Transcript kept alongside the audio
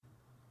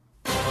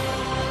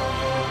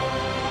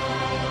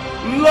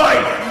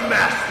Life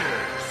Masters.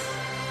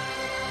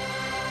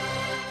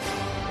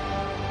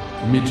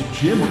 Mit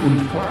Jim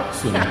und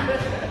Clarkson.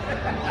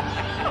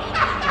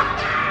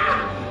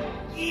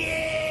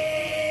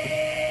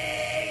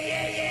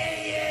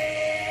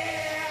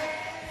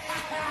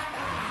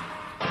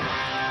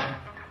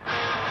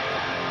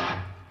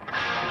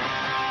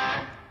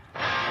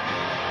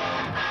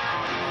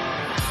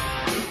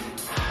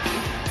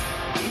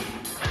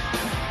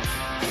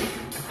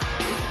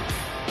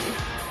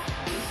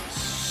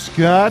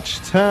 Scotch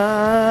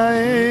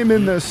time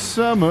in the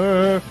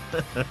summer.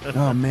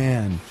 Oh,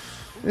 man.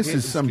 This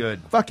is some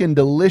good. fucking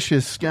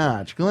delicious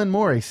scotch. Glenn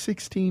Morey,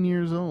 16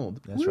 years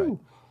old. That's Woo.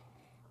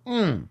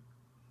 Right.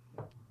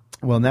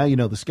 Well, now you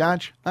know the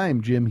scotch. I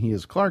am Jim. He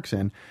is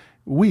Clarkson.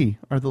 We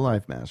are the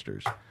Life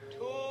Masters.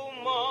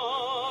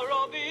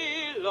 Tomorrow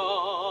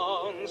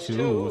belongs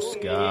To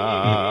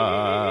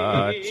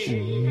Scotch.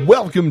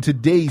 Welcome to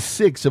day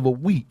 6 of a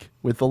week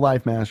with the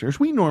Life Masters.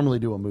 We normally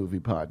do a movie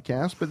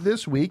podcast, but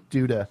this week,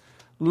 due to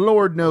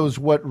Lord knows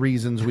what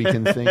reasons we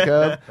can think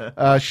of,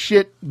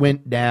 shit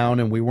went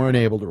down and we weren't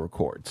able to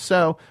record.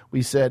 So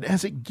we said,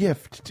 as a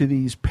gift to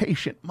these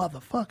patient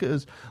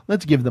motherfuckers,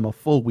 let's give them a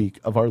full week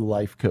of our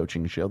life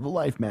coaching show, The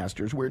Life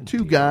Masters, where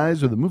two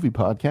guys with a movie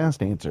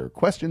podcast answer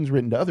questions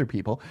written to other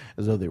people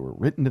as though they were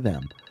written to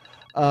them.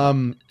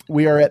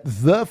 We are at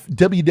the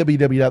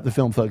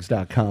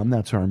www.thefilmthugs.com.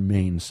 That's our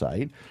main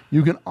site.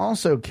 You can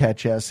also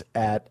catch us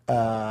at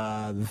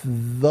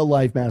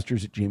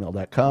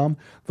thelifemasters@gmail.com,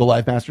 The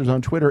Life Masters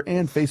on Twitter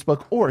and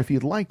Facebook, or if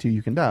you'd like to,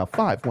 you can dial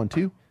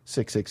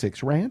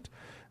 512-666-RANT.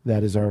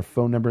 That is our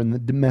phone number in the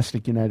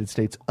domestic United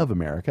States of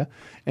America,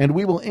 and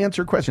we will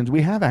answer questions.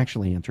 We have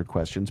actually answered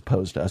questions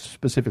posed to us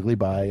specifically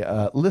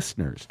by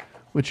listeners,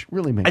 which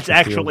really makes It's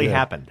us feel actually good.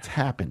 happened. It's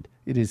happened.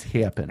 It has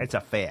happened. It's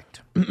a fact.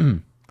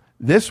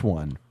 This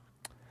one,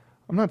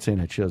 I'm not saying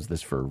I chose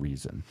this for a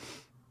reason,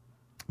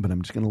 but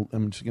I'm just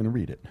gonna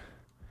read it.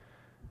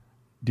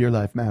 Dear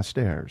Life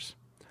Masters,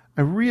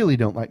 I really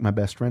don't like my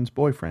best friend's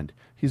boyfriend.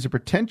 He's a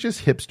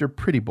pretentious hipster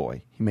pretty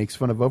boy. He makes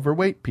fun of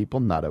overweight people,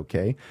 not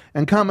okay,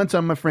 and comments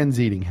on my friend's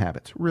eating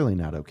habits, really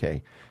not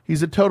okay.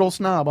 He's a total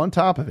snob on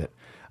top of it.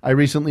 I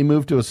recently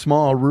moved to a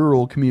small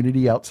rural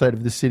community outside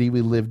of the city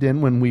we lived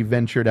in. When we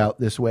ventured out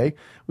this way,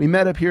 we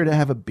met up here to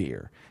have a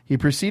beer. He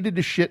proceeded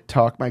to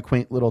shit-talk my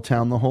quaint little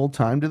town the whole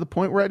time to the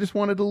point where I just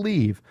wanted to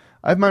leave.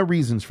 I have my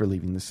reasons for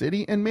leaving the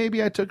city, and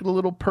maybe I took it a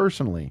little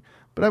personally,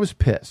 but I was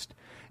pissed.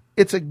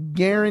 It's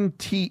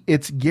guaranteed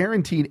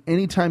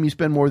anytime you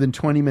spend more than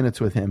 20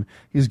 minutes with him,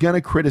 he's going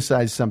to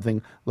criticize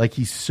something like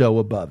he's so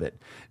above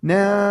it.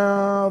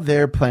 Now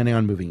they're planning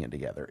on moving in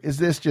together. Is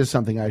this just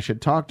something I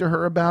should talk to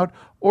her about,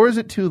 or is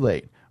it too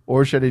late?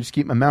 Or should I just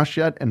keep my mouth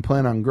shut and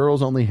plan on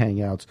girls-only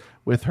hangouts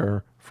with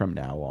her from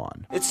now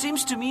on? It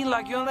seems to me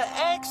like you're an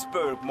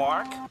expert,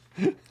 Mark.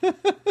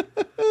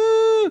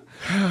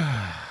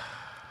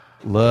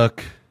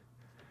 Look,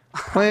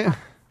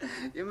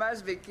 You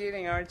must be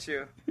kidding, aren't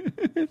you?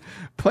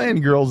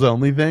 playing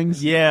girls-only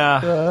things. Yeah.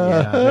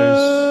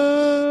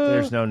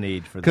 There's no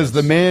need for this. Because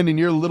the man in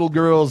your little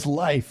girl's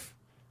life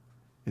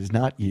is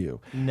not you.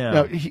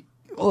 No. Now,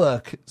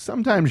 look,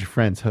 sometimes your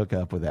friends hook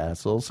up with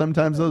assholes.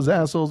 Sometimes those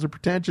assholes are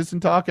pretentious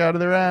and talk out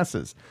of their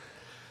asses.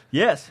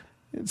 Yes.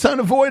 It's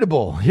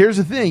unavoidable. Here's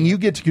the thing. You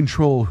get to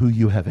control who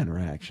you have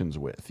interactions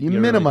with. You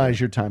minimize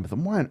your time with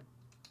them. Why on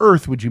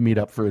earth would you meet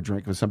up for a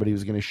drink with somebody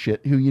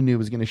who you knew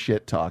was going to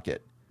shit talk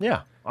it?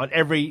 Yeah. On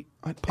every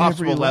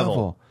possible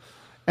level.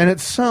 And at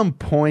some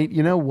point,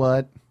 you know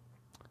what?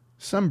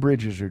 Some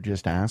bridges are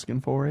just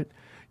asking for it.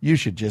 You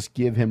should just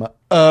give him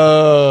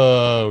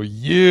oh,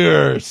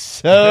 you're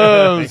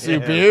so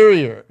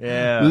superior.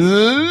 Yeah.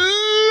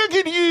 Look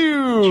at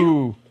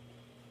you.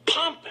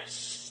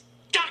 Pompous,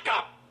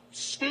 stuck-up,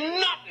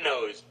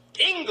 snot-nosed,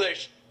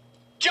 English,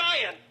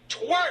 giant,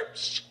 twerp,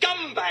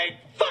 scumbag,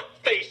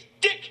 fuckface,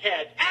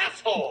 dickhead,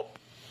 asshole.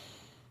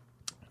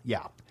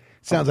 Yeah.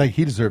 Sounds like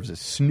he deserves a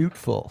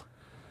snootful.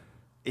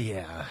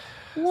 Yeah.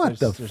 What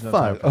There's the no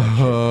fuck?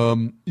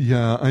 time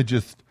Yeah,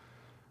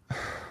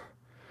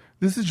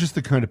 this is just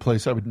the kind of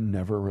place I would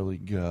never really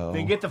go.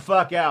 Then get the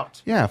fuck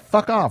out. Yeah,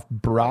 fuck off,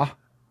 brah.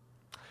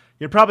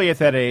 You're probably at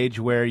that age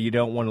where you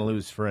don't want to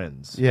lose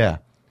friends. Yeah.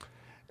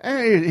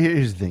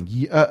 Here's the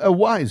thing. A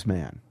wise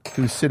man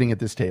who's sitting at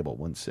this table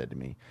once said to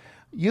me,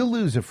 you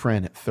lose a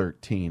friend at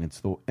 13,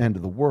 it's the end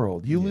of the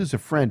world. You lose a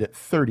friend at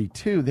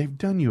 32, they've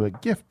done you a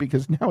gift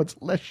because now it's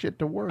less shit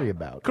to worry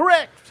about.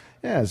 Correct.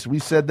 Yes, we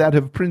said that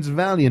of Prince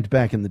Valiant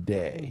back in the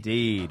day.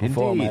 Indeed.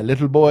 Before my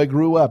little boy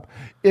grew up.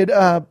 It,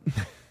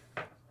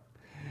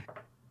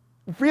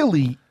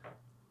 really,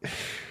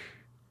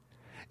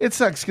 it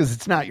sucks because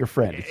it's not your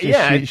friend. It's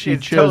just she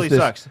it chose totally this.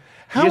 sucks.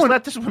 You just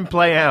let this one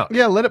play out.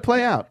 Yeah, let it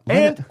play out.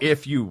 And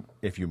if you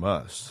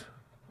must,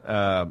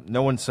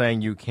 no one's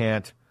saying you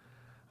can't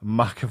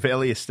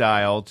Machiavelli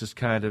style, just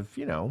kind of,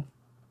 the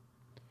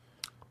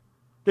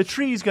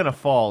tree's going to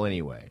fall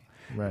anyway.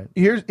 Right.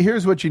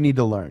 Here's what you need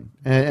to learn,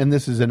 and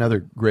this is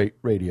another great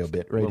radio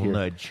bit right here.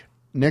 Nudge.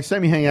 Next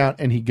time you hang out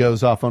and he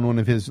goes off on one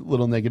of his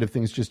little negative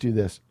things, just do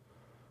this.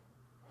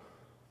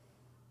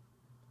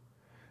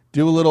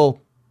 do a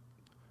little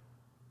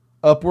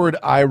upward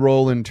eye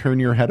roll and turn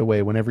your head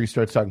away whenever he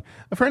starts talking.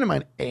 A friend of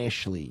mine,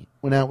 Ashley,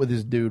 went out with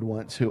this dude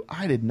once who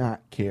I did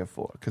not care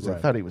for because I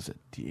thought he was a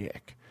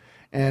dick.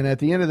 And at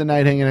the end of the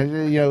night,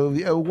 hanging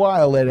out, a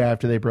while later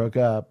after they broke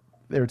up,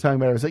 they were talking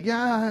about it. I was like,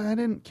 yeah, I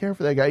didn't care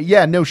for that guy.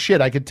 Yeah, no shit,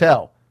 I could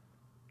tell.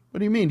 What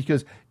do you mean? He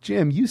goes,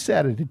 Jim, you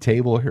sat at a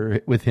table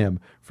here with him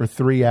for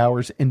 3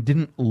 hours and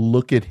didn't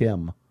look at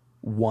him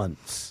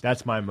once.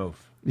 That's my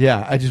move.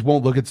 Yeah, I just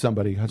won't look at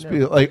somebody. I'll just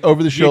be like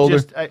over the shoulder.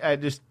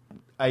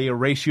 I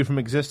erase you from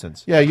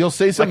existence. Yeah, you'll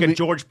say something. Like a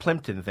George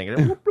Plimpton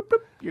thing.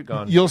 You're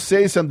gone. You'll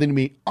say something to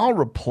me. I'll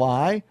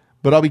reply,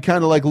 but I'll be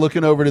kind of like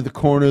looking over to the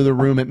corner of the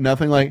room at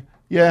nothing like,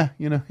 yeah,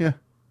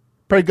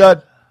 pretty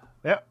good.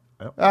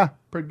 Yeah.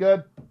 Pretty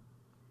good.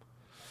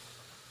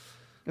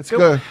 It's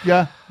good.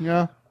 Yeah,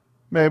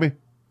 maybe.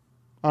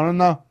 I don't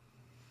know.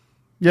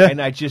 Yeah.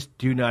 And I just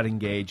do not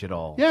engage at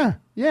all.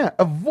 Yeah.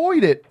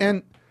 Avoid it.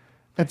 And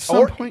at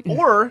some point.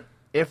 Or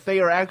if they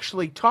are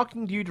actually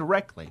talking to you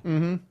directly,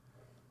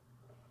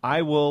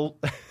 I will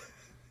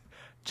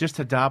just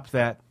adopt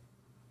that.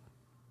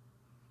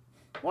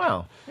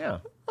 Wow. Yeah.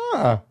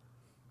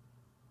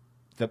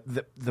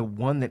 The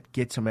one that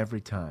gets them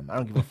every time. I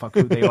don't give a fuck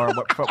who they are,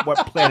 what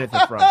planet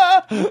they're from.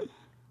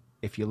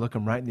 If you look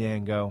them right in the eye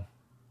and go,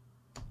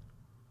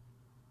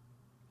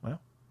 well,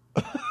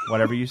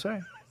 whatever you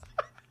say.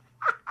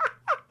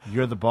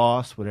 You're the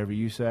boss, whatever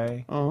you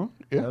say. Yeah.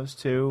 Those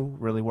two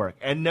really work.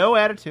 And no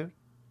attitude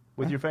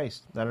with your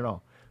face. Not at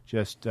all.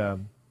 Just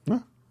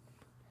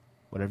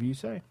whatever you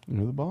say.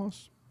 You're the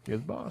boss. You're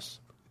the boss.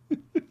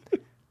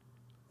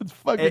 It's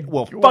fucking It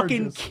will gorgeous.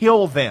 fucking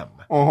kill them.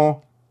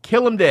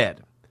 Kill them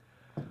dead.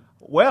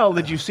 Well,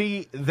 did you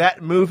see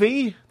that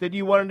movie that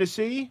you wanted to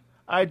see?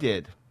 I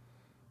did.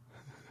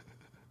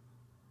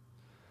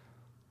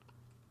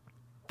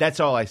 That's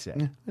all I said.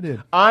 Yeah, I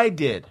did. I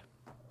did.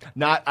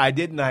 Not I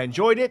did and I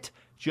enjoyed it.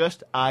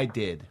 Just I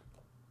did.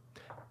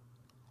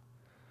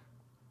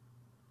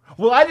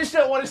 Well, I just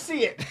don't want to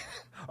see it.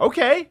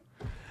 Okay.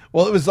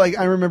 Well, it was like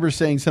I remember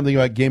saying something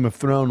about Game of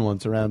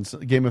Thrones once.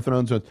 The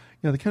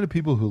kind of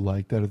people who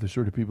like that are the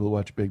sort of people who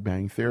watch Big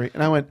Bang Theory.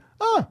 And I went,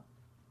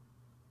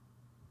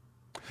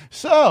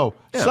 So,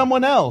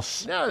 someone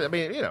else. No, I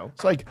mean,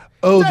 It's like,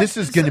 this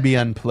is going to be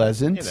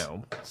unpleasant.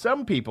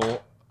 Some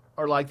people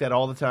are like that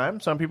all the time.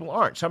 Some people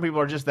aren't. Some people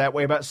are just that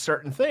way about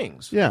certain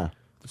things. Yeah.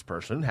 This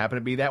person happened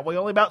to be that way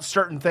only about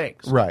certain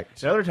things. Right.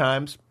 And other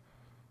times,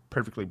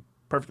 perfectly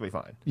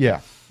fine.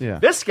 Yeah.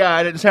 This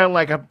guy didn't sound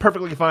like a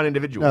perfectly fine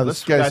individual. No,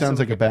 this guy sounds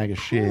like a bag of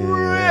shit.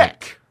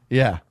 Rick.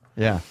 Yeah.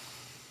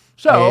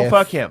 So,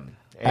 fuck him.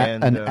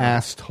 And an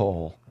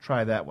asshole.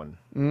 Try that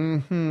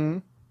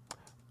one.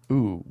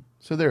 Ooh.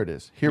 So there it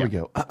is. Here we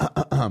go.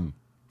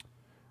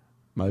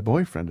 My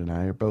boyfriend and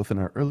I are both in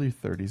our early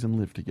 30s and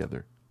live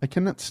together. I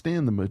cannot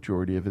stand the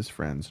majority of his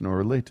friends nor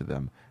relate to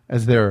them,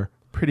 as they're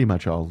pretty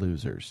much all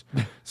losers.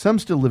 Some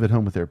still live at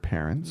home with their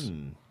parents,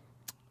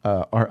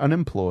 are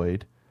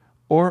unemployed,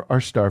 or are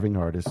starving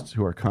artists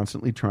who are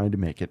constantly trying to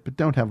make it but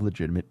don't have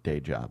legitimate day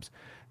jobs.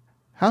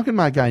 How can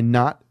my guy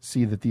not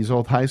see that these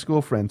old high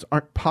school friends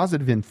aren't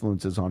positive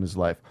influences on his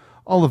life?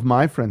 All of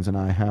my friends and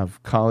I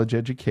have college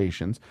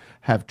educations,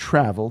 have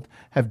traveled,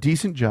 have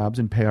decent jobs,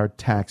 and pay our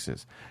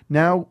taxes.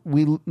 Now,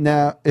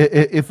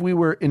 if we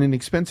were in an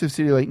expensive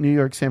city like New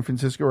York, San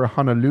Francisco, or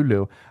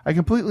Honolulu, I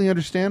completely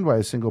understand why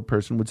a single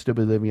person would still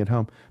be living at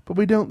home, but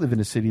we don't live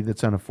in a city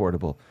that's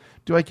unaffordable.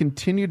 Do I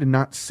continue to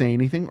not say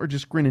anything or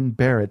just grin and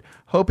bear it,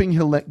 hoping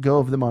he'll let go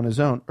of them on his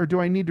own, or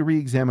do I need to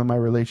re-examine my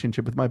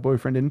relationship with my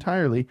boyfriend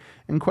entirely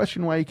and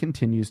question why he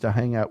continues to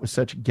hang out with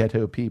such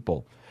ghetto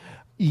people?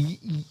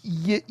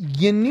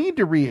 You need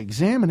to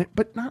re-examine it,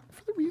 but not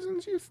for the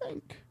reasons you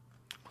think.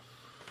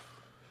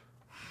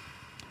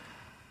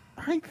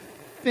 I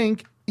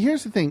think,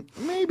 here's the thing,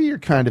 maybe you're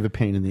kind of a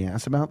pain in the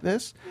ass about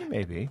this.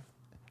 Maybe.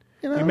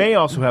 You may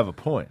also have a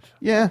point.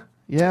 Yeah,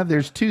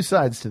 there's two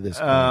sides to this.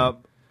 I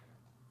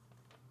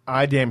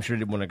damn sure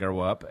didn't want to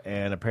grow up,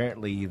 and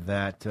apparently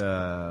that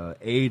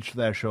age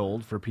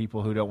threshold for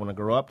people who don't want to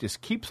grow up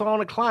just keeps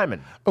on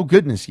climbing. Oh,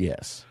 goodness,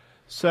 yes.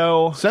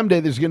 So someday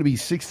there's going to be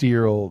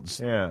 60-year-olds.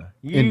 Yeah,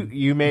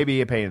 you may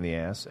be a pain in the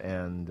ass,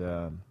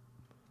 and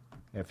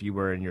if you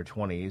were in your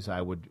 20s,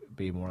 I would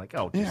be more like,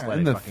 let in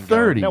it the fucking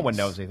 30s. go. No one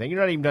knows anything. You're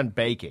not even done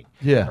baking.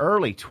 Yeah,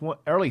 early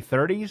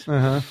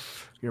 30s.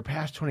 You're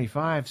past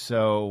 25,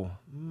 so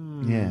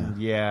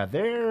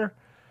there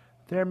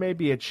may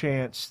be a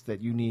chance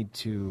that you need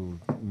to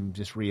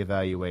just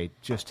reevaluate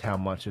just how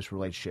much this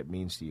relationship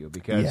means to you,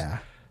 because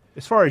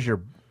as far as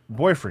your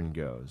boyfriend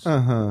goes,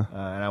 and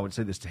I would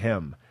say this to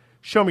him.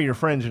 Show me your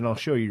friends and I'll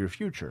show you your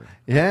future.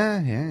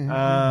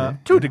 Yeah.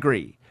 To a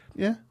degree.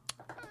 Yeah.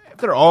 If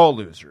they're all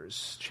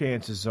losers,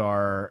 chances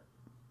are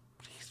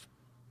he's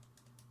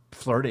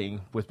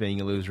flirting with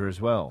being a loser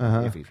as well.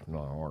 If he's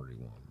not already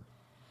one.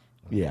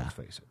 Let's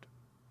face it.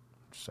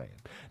 Just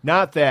saying.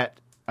 Not that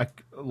a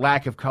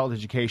lack of college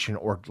education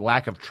or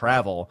lack of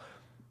travel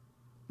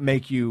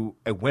make you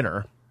a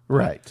winner.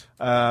 Right.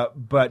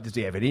 But does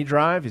he have any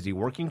drive? Is he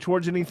working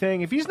towards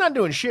anything? If he's not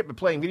doing shit but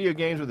playing video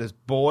games with his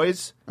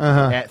boys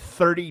at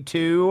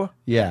 32,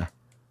 Yeah.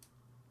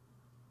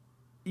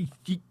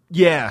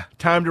 Yeah,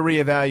 time to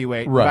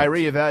reevaluate. Right. By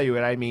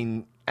reevaluate, I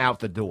mean out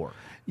the door.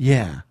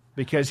 Yeah.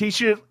 Because he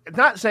should,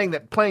 not saying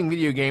that playing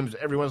video games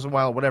every once in a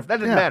while or whatever, that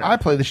doesn't Yeah, matter. I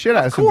play the shit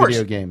out of some course.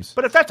 video games.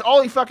 But if that's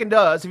all he fucking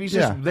does, if he's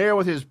just Yeah. there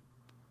with his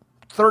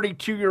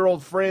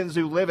 32-year-old friends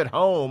who live at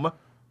home,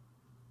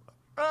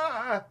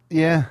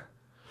 Yeah.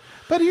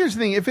 But here's the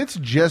thing. If it's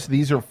just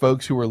these are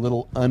folks who are a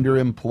little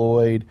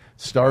underemployed,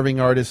 starving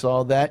artists,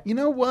 all that, you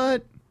know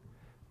what?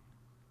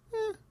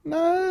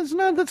 No,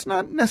 that's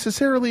not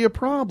necessarily a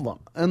problem.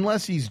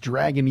 Unless he's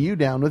dragging you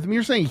down with him.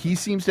 You're saying he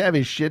seems to have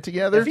his shit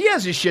together? if he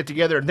has his shit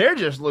together and they're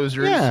just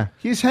losers, Yeah,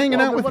 he's hanging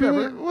Well, out with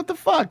whatever. people. What the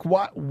fuck?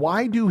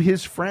 Why do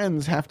his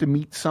friends have to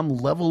meet some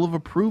level of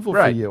approval for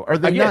Right. you? Are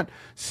they Again. not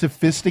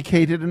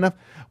sophisticated enough?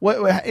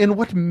 In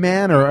what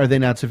manner are they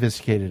not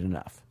sophisticated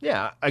enough?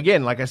 yeah,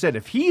 again, like I said,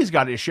 if he's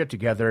got his shit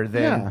together,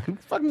 then Yeah, who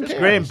fucking just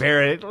cares? grin and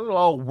bear it. It'll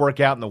all work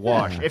out in the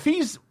wash. Yeah. If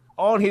he's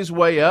on his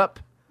way up,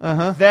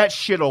 that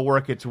shit'll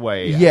work its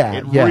way. Yeah,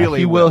 it yeah. really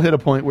he will hit a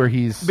point where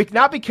he's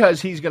Not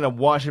because he's going to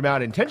wash him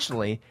out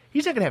intentionally.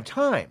 He's not going to have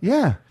time.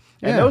 yeah,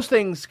 And yeah. those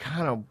things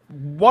kind of,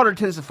 water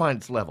tends to find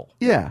its level.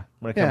 Yeah,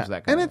 when it comes yeah. to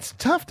that kind and of it's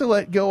tough to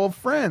let go of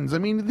friends. I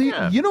mean,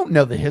 Yeah. you don't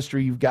know the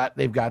history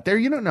they've got there.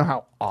 You don't know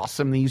how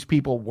awesome these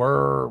people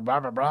were. Blah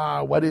blah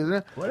blah. What is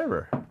it?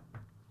 Whatever.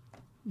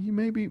 You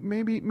maybe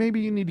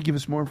you need to give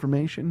us more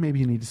information. Maybe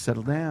you need to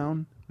settle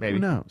down. Maybe. Who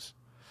knows?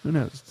 Who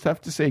knows? It's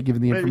tough to say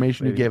given the Maybe,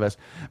 information maybe. you gave us.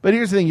 But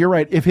here's the thing. You're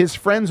right. If his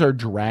friends are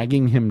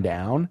dragging him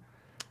down,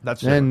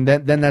 That's then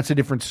that's a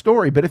different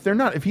story. But if they're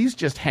not, if he's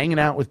just hanging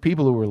out with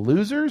people who are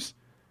losers,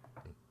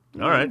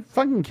 all right. who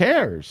fucking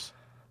cares?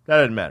 That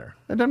doesn't matter.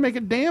 That doesn't make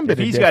a damn bit If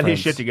of he's got his difference.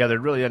 shit together,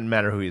 it really doesn't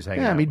matter who he's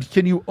hanging Yeah, I out mean, with.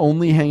 can you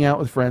only hang out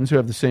with friends who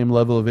have the same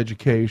level of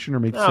education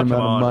or make the Oh, same come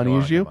amount of on, money come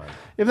on, as you? come on.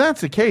 If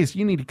that's the case,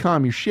 you need to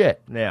calm your shit.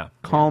 Yeah.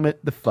 Calm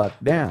it the fuck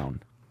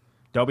down.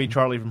 Don't be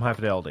Charlie from High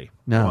Fidelity.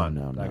 No, Come on,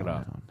 no, knock no, it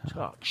off.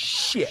 no, Oh,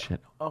 shit.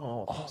 Shit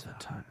all the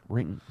time.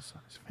 Rings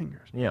on his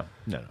fingers. Yeah.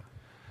 No.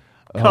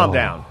 Calm Oh.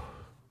 down.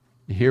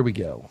 Here we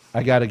go.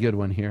 I got a good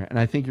one here, and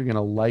I think you're going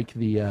to like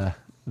the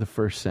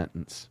first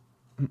sentence.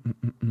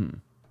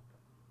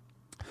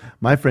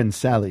 My friend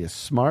Sally is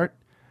smart,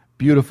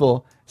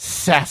 beautiful,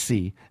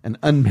 sassy, and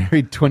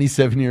unmarried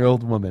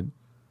 27-year-old woman.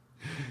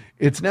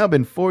 It's now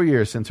been 4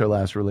 years since our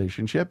last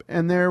relationship,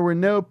 and there were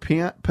no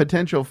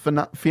potential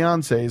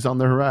fiancés on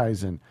the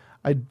horizon.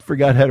 I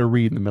forgot how to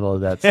read in the middle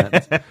of that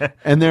sentence.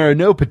 And there are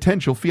no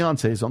potential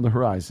fiancés on the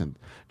horizon.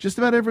 Just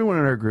about everyone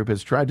in our group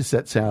has tried to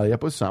set Sally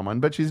up with someone,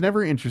 but she's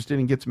never interested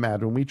and gets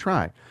mad when we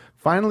try.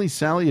 Finally,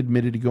 Sally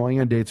admitted to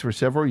going on dates for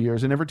several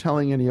years and never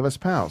telling any of us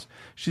pals.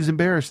 She's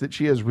embarrassed that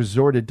she has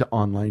resorted to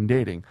online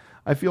dating.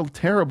 I feel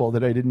terrible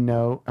that I didn't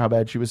know how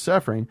bad she was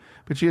suffering,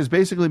 but she has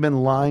basically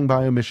been lying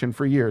by omission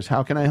for years.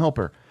 How can I help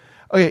her?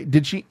 Okay,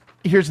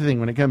 here's the thing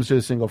when it comes to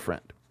a single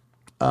friend.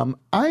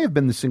 I have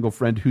been the single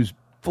friend who's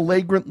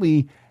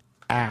flagrantly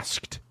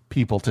asked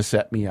people to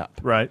set me up.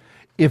 Right.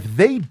 If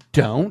they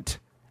don't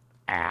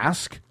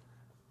ask,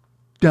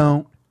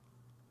 don't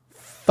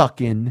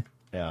fucking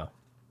Yeah.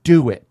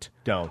 do it.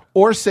 Don't.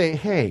 Or say,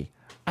 hey,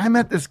 I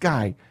met this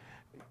guy.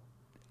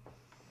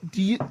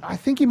 I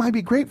think he might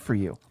be great for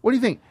you. What do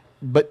you think?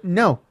 But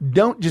no,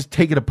 don't just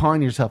take it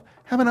upon yourself.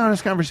 Have an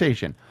honest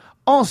conversation.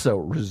 Also,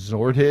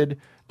 resorted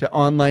to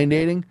online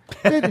dating.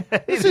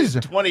 This is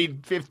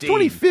 2015.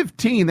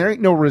 2015. There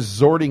ain't no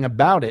resorting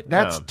about it.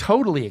 That's No.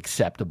 totally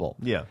acceptable.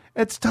 Yeah.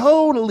 It's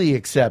totally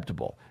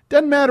acceptable.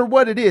 Doesn't matter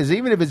what it is,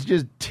 even if it's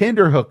just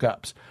Tinder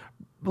hookups.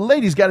 A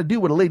lady's got to do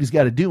what a lady's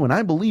got to do, and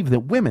I believe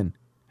that women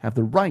have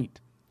the right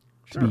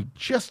to be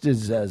just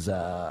as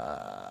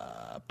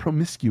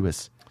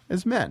promiscuous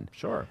as men.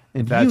 Sure.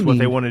 And If that's you what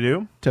they need want to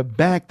do, to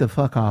back the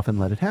fuck off and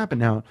let it happen.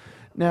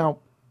 Now,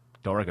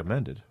 don't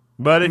recommend it.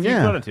 But if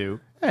Yeah. you wanted to,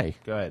 hey,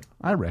 go ahead.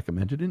 I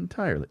recommend it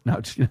entirely.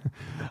 No, just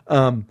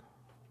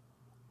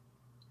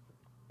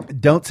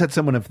don't set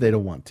someone up if they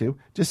don't want to.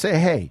 Just say,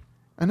 hey,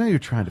 I know you're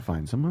trying to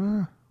find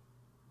someone.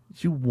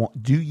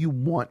 Do you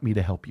want me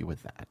to help you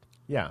with that?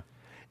 Yeah.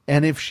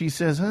 And if she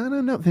says, I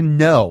don't know, then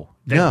no.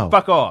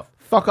 Fuck off.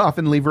 Fuck off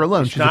and leave her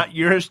alone. It's not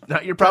your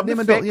problem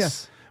to goddamn fix. adult, yeah.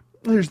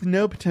 There's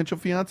no potential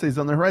fiancés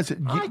on the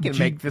horizon. I can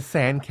make the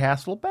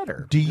sandcastle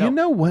better. Do you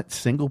know what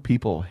single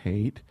people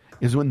hate?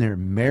 Is when their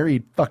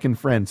married fucking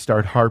friends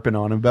start harping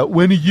on them about,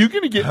 when are you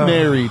going to get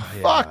married?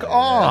 Fuck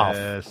off.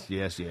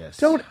 Yes.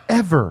 Don't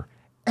ever,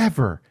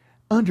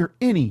 under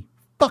any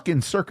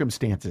fucking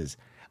circumstances,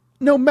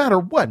 no matter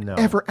what,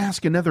 ever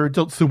ask another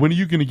adult, so when are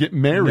you going to get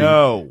married?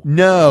 No.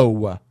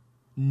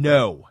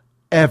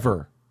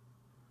 Ever.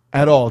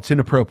 At all. It's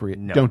inappropriate.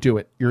 No. Don't do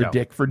it. You're No. a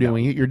dick for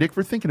doing it. You're a dick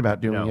for thinking about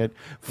doing it.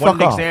 One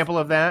Fuck off. example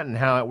of that and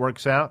how it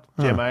works out.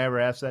 Jim, I ever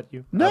asked that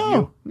you? No. Of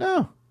you?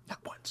 No. Not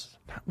once.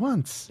 Not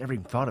once. Never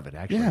even thought of it,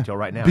 actually, Yeah. until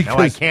right now. Because-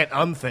 Now I can't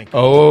unthink it.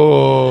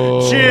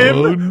 Oh.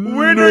 Jim,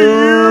 when are you?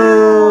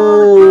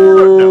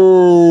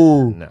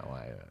 No. No,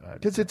 I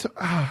Because it's,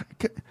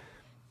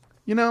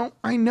 You know,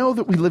 I know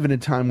that we live in a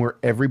time where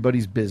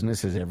everybody's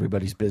business is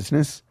everybody's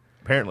business.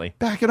 Apparently.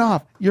 Back it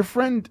off. Your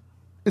friend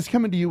is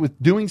coming to you with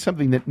doing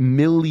something that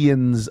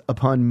millions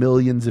upon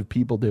millions of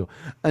people do.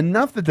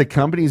 Enough that the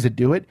companies that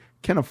do it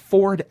can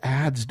afford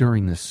ads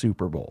during the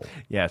Super Bowl.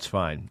 Yeah, it's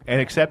fine.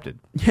 And accepted.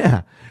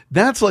 Yeah.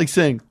 That's like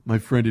saying, my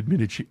friend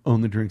admitted she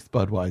only drinks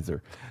Budweiser.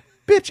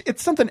 Bitch,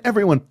 it's something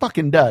everyone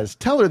fucking does.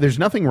 Tell her there's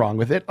nothing wrong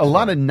with it. A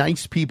lot of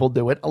nice people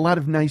do it. A lot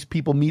of nice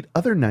people meet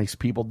other nice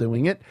people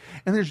doing it.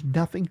 And there's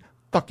nothing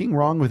fucking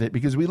wrong with it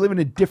because we live in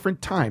a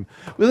different time.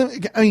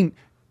 It's an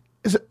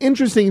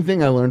interesting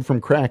thing I learned from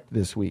Cracked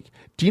this week.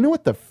 Do you know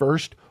what the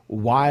first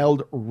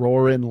wild,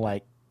 roaring,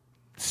 like,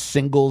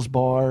 singles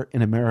bar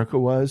in America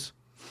was?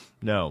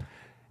 No.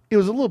 It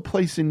was a little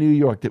place in New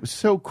York that was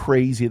so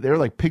crazy. There were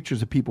like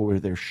pictures of people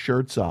with their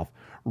shirts off,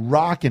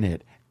 rocking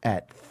it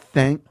at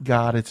Thank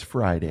God It's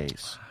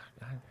Fridays.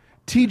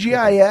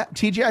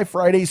 TGI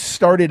Fridays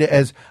started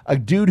as a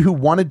dude who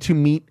wanted to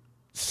meet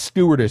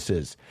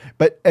stewardesses.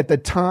 But at the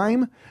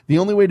time, the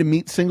only way to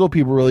meet single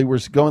people really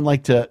was going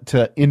like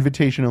to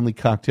invitation-only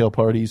cocktail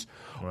parties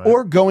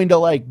or going to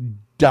like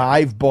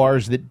dive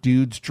bars that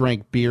dudes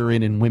drank beer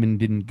in and women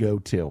didn't go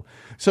to.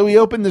 So he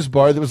opened this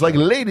bar that was like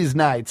ladies'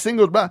 night,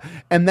 singles bar,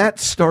 and that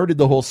started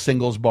the whole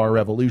singles bar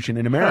revolution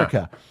in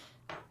America. Huh.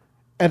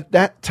 At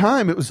that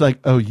time, it was like,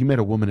 oh, you met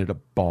a woman at a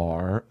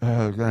bar.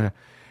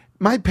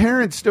 My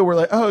parents still were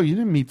like, oh, you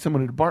didn't meet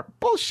someone at a bar.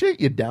 Bullshit,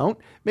 you don't.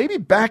 Maybe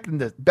back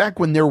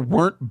when there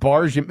weren't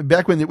bars,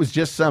 back when it was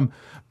just some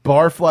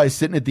barfly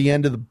sitting at the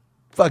end of the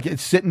fucking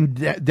sitting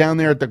down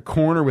there at the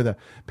corner with a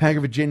pack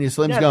of Virginia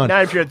Slims going.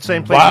 Now if you're at the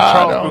same place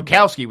Charles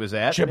Bukowski was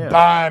at. You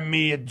buy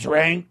me a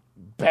drink,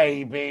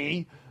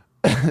 baby.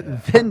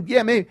 Then,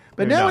 yeah, maybe.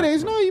 But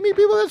nowadays, no, you meet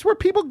people. That's where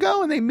people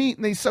go and they meet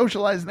and they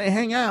socialize and they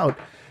hang out.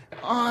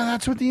 Oh,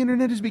 that's what the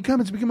internet has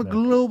become. It's become a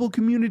global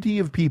community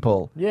of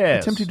people.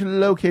 Yes. Attempting to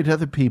locate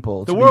other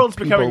people. The world's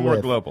becoming more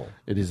global.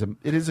 It is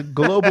a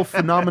global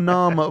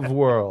phenomenon of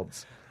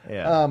worlds.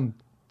 Yeah.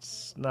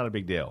 It's not a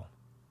big deal.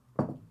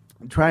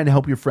 Trying to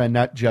help your friend,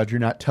 not judge her,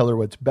 not tell her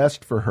what's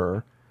best for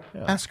her.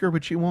 Yeah. Ask her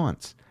what she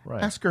wants.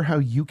 Right. Ask her how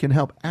you can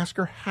help. Ask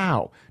her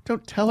how.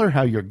 Don't tell her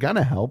how you're going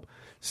to help.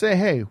 Say,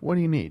 hey, what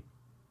do you need?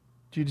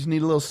 Do you just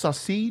need a little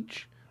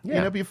sausage? Yeah.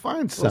 You know, you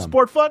find some. A little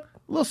sport foot?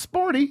 A little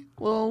sporty.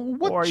 Well,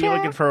 what? Or are you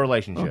looking for a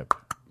relationship?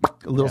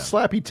 A little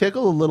slappy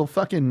tickle, a little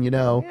fucking,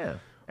 Yeah.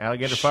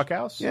 Alligator fuck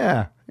house?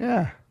 Yeah,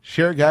 yeah.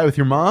 Share a guy with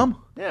your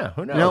mom? Yeah,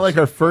 who knows? You know, like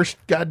our first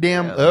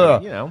goddamn,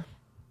 you know,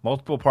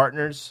 multiple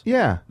partners.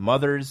 Yeah.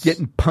 Mothers.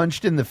 Getting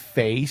punched in the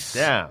face.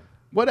 Yeah.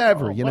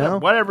 Whatever, you know?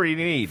 Whatever you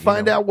need.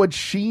 Find out what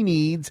she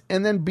needs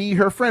and then be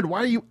her friend. Why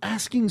are you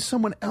asking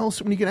someone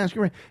else when you can ask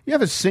your friend? You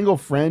have a single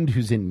friend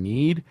who's in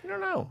need? I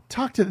don't know.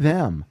 Talk to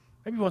them.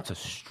 Maybe he wants a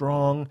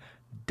strong,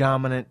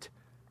 dominant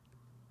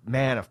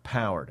man of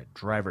power to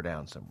drive her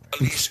down somewhere.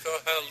 Jalisco.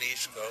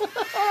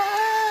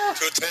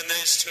 Tu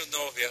tenés tu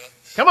novia.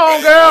 Come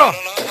on, girl!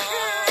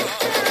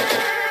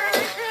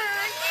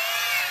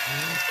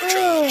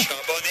 Muchacha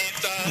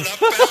bonita, la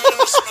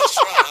perlas más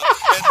rara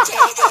en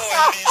todo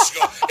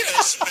Jalisco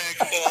es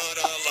mejor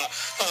a la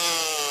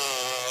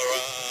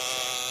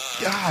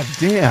God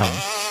damn.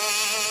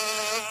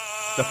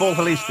 The full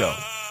Jalisco.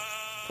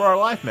 For our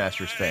Life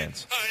Masters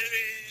fans.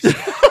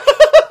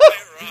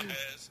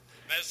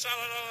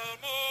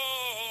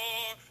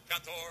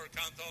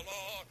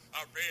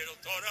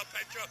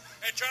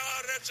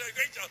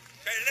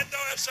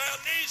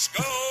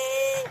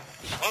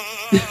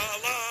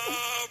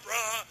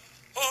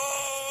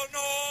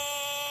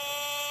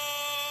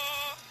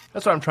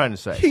 That's what I'm trying to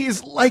say.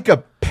 He's like a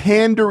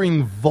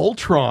pandering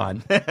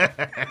Voltron.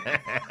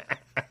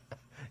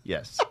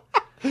 Yes.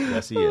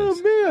 Yes, he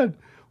is. Oh, man.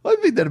 Well,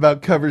 I think that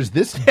about covers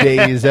this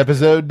day's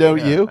episode,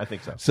 don't you? I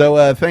think so.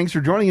 So thanks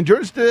for joining. And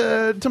join us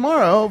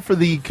tomorrow for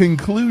the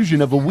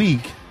conclusion of a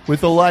week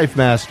with the Life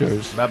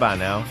Masters. Bye-bye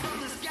now.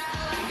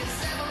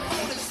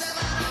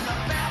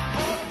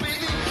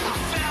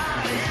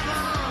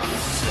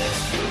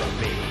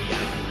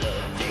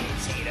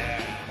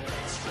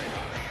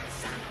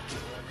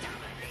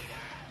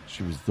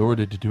 She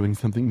resorted to doing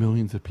something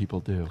millions of people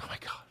do. Oh, my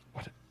God.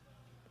 What a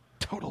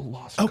total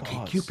lost Okay,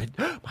 cause. Cupid.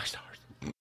 My star.